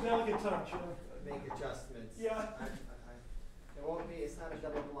 Use your most delicate touch. You know? Make adjustments. Yeah. It won't be, it's not a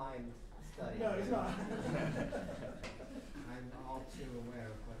double blind study. No, it's not. I'm all too aware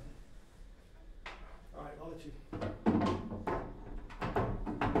of what. All right, I'll let you.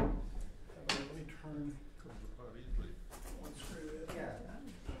 Let me turn one screw in. Yeah.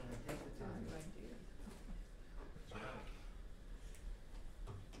 Take the time.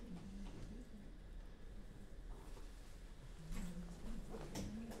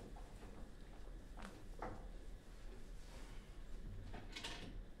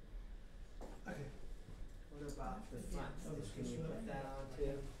 Okay. What about the front? Oh, this Can you is put that on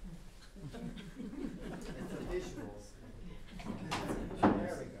too? It's a visual.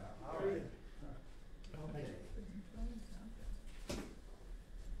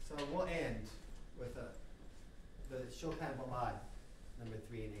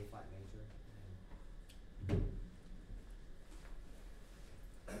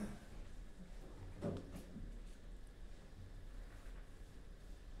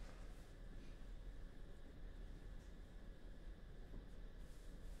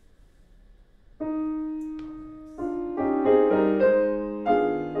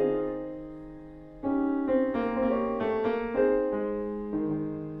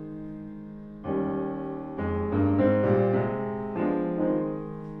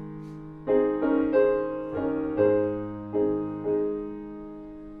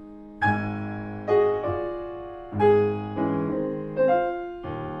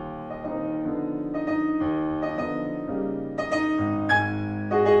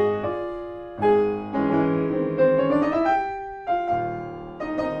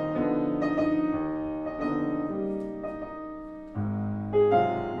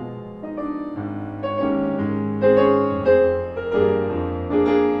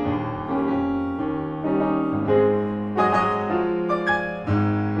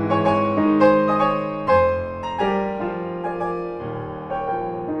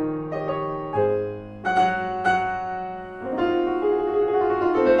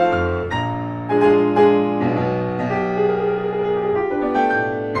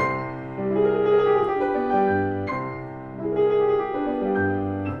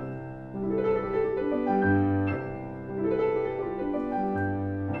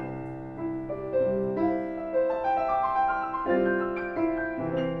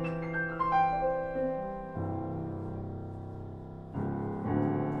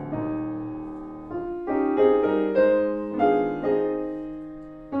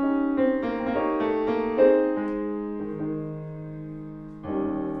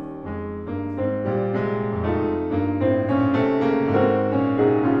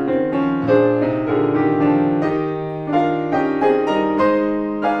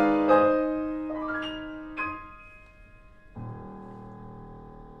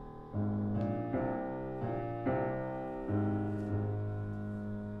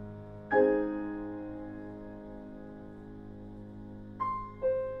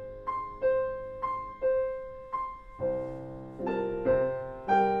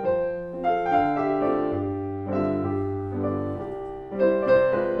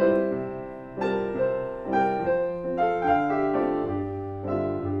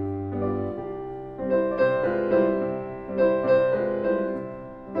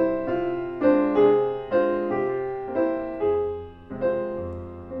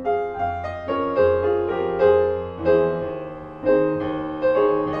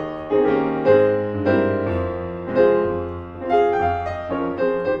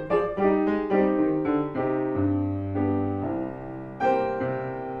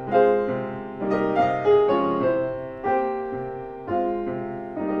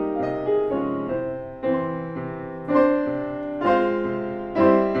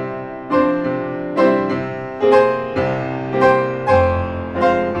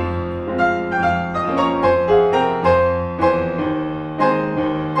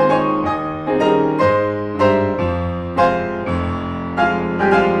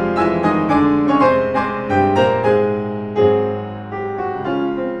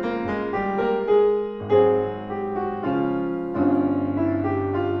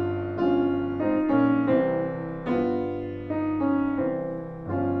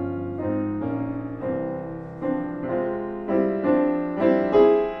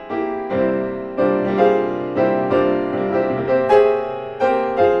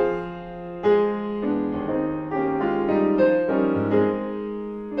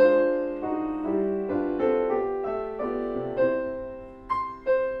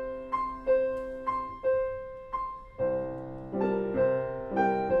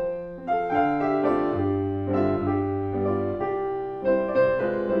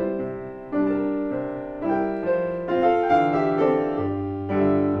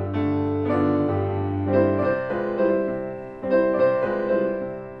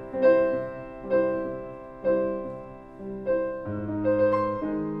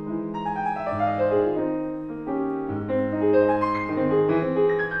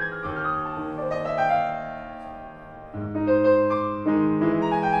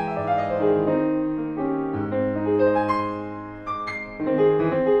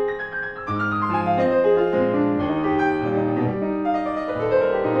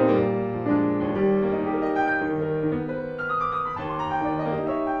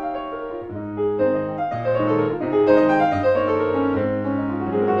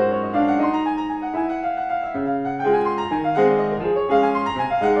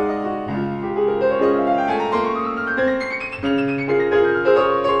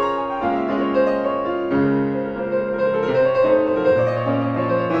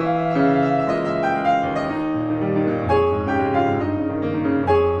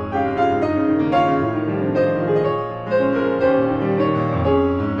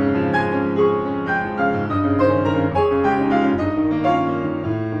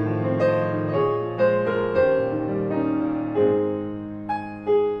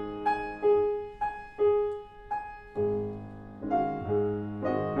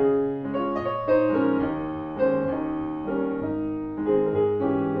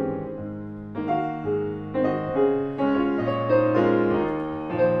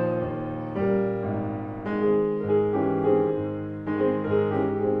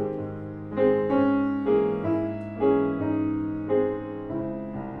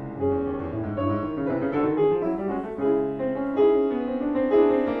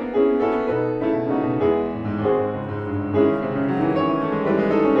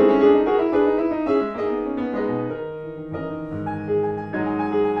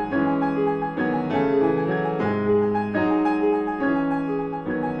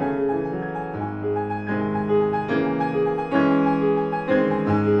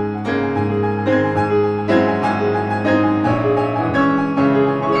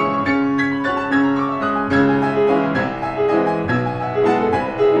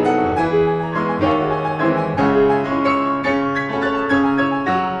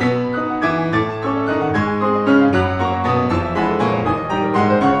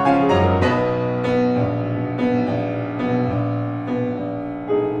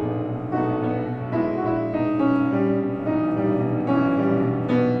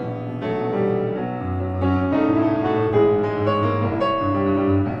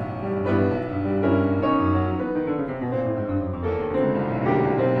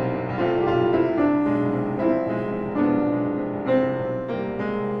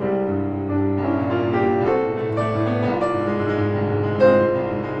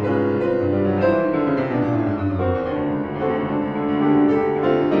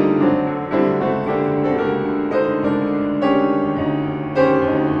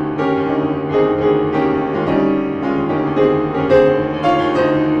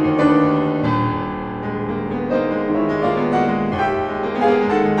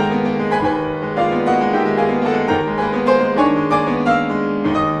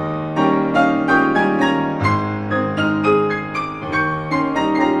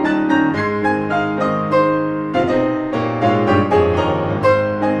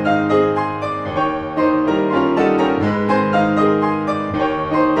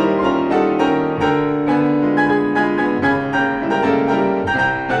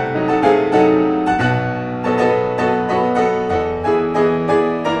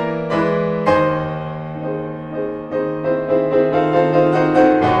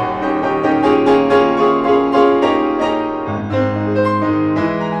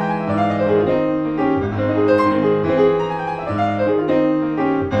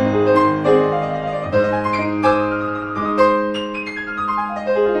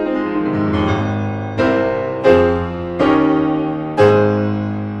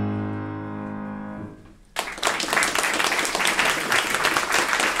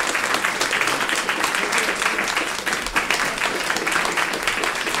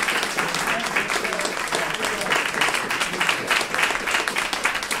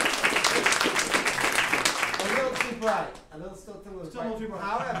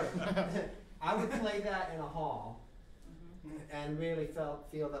 and really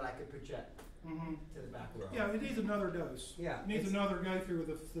feel that I could project to the back row. Yeah, it needs another dose. Yeah, It needs another go through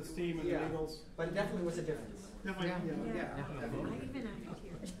with the steam and the needles. But it definitely was a difference. Definitely, yeah. I even acted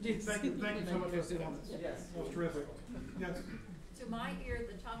here. Thank you so much for the comments. Yes. That was terrific. Yes. To my ear,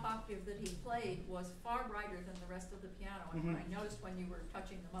 the top octave that he played was far brighter than the rest of the piano, and I noticed when you were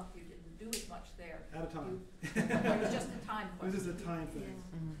touching them up, you didn't do as much there. At a time. It was just a time question. This is a time thing.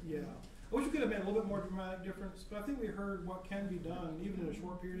 Yeah. I wish we could have made a little bit more dramatic difference, but I think we heard what can be done, even in a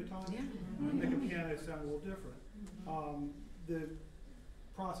short period of time, to make a piano sound a little different. The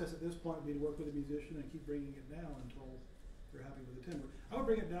process at this point would be to work with a musician and keep bringing it down until they're happy with the timbre. I would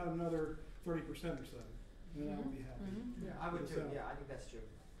bring it down another 30% or so, and then I would be happy. Yeah, I would with the too. sound. Yeah, I think that's true.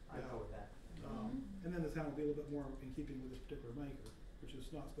 I go with that. And then the sound will be a little bit more in keeping with this particular maker, which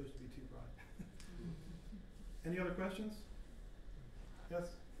is not supposed to be too bright. Any other questions?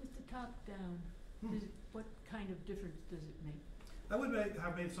 Yes? With the top down, what kind of difference does it make? That would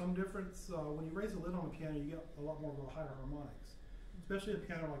have made some difference. When you raise the lid on the piano, you get a lot more of the higher harmonics, especially a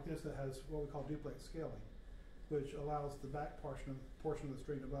piano like this that has what we call duplex scaling, which allows the back portion of the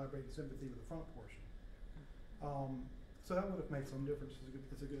string to vibrate in sympathy with the front portion. So that would have made some difference.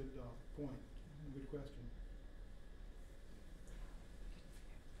 It's a good point, a good question.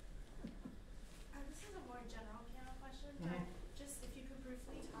 This is a more general piano question, but just if you could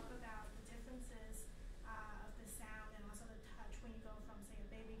briefly talk about the differences of the sound and also the touch when you go from, say, a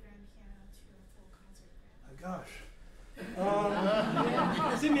baby grand piano to a full concert grand. Gosh.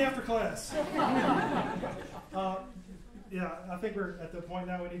 See me after class. Yeah, I think we're at the point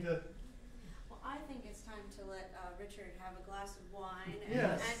now we need to. Well, I think it's time to let Richard have a glass of wine.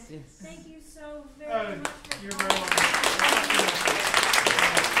 Yes. And thank you so very much for You're coming. very welcome.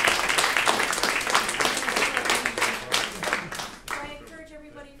 I encourage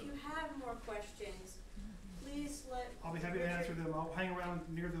everybody, if you have more questions, please let I'll be happy to answer them. I'll hang around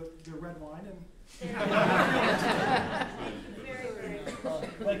near the red line and. Thank you very, very much.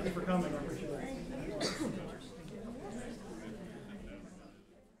 Thank you for coming. I appreciate it. Thank you.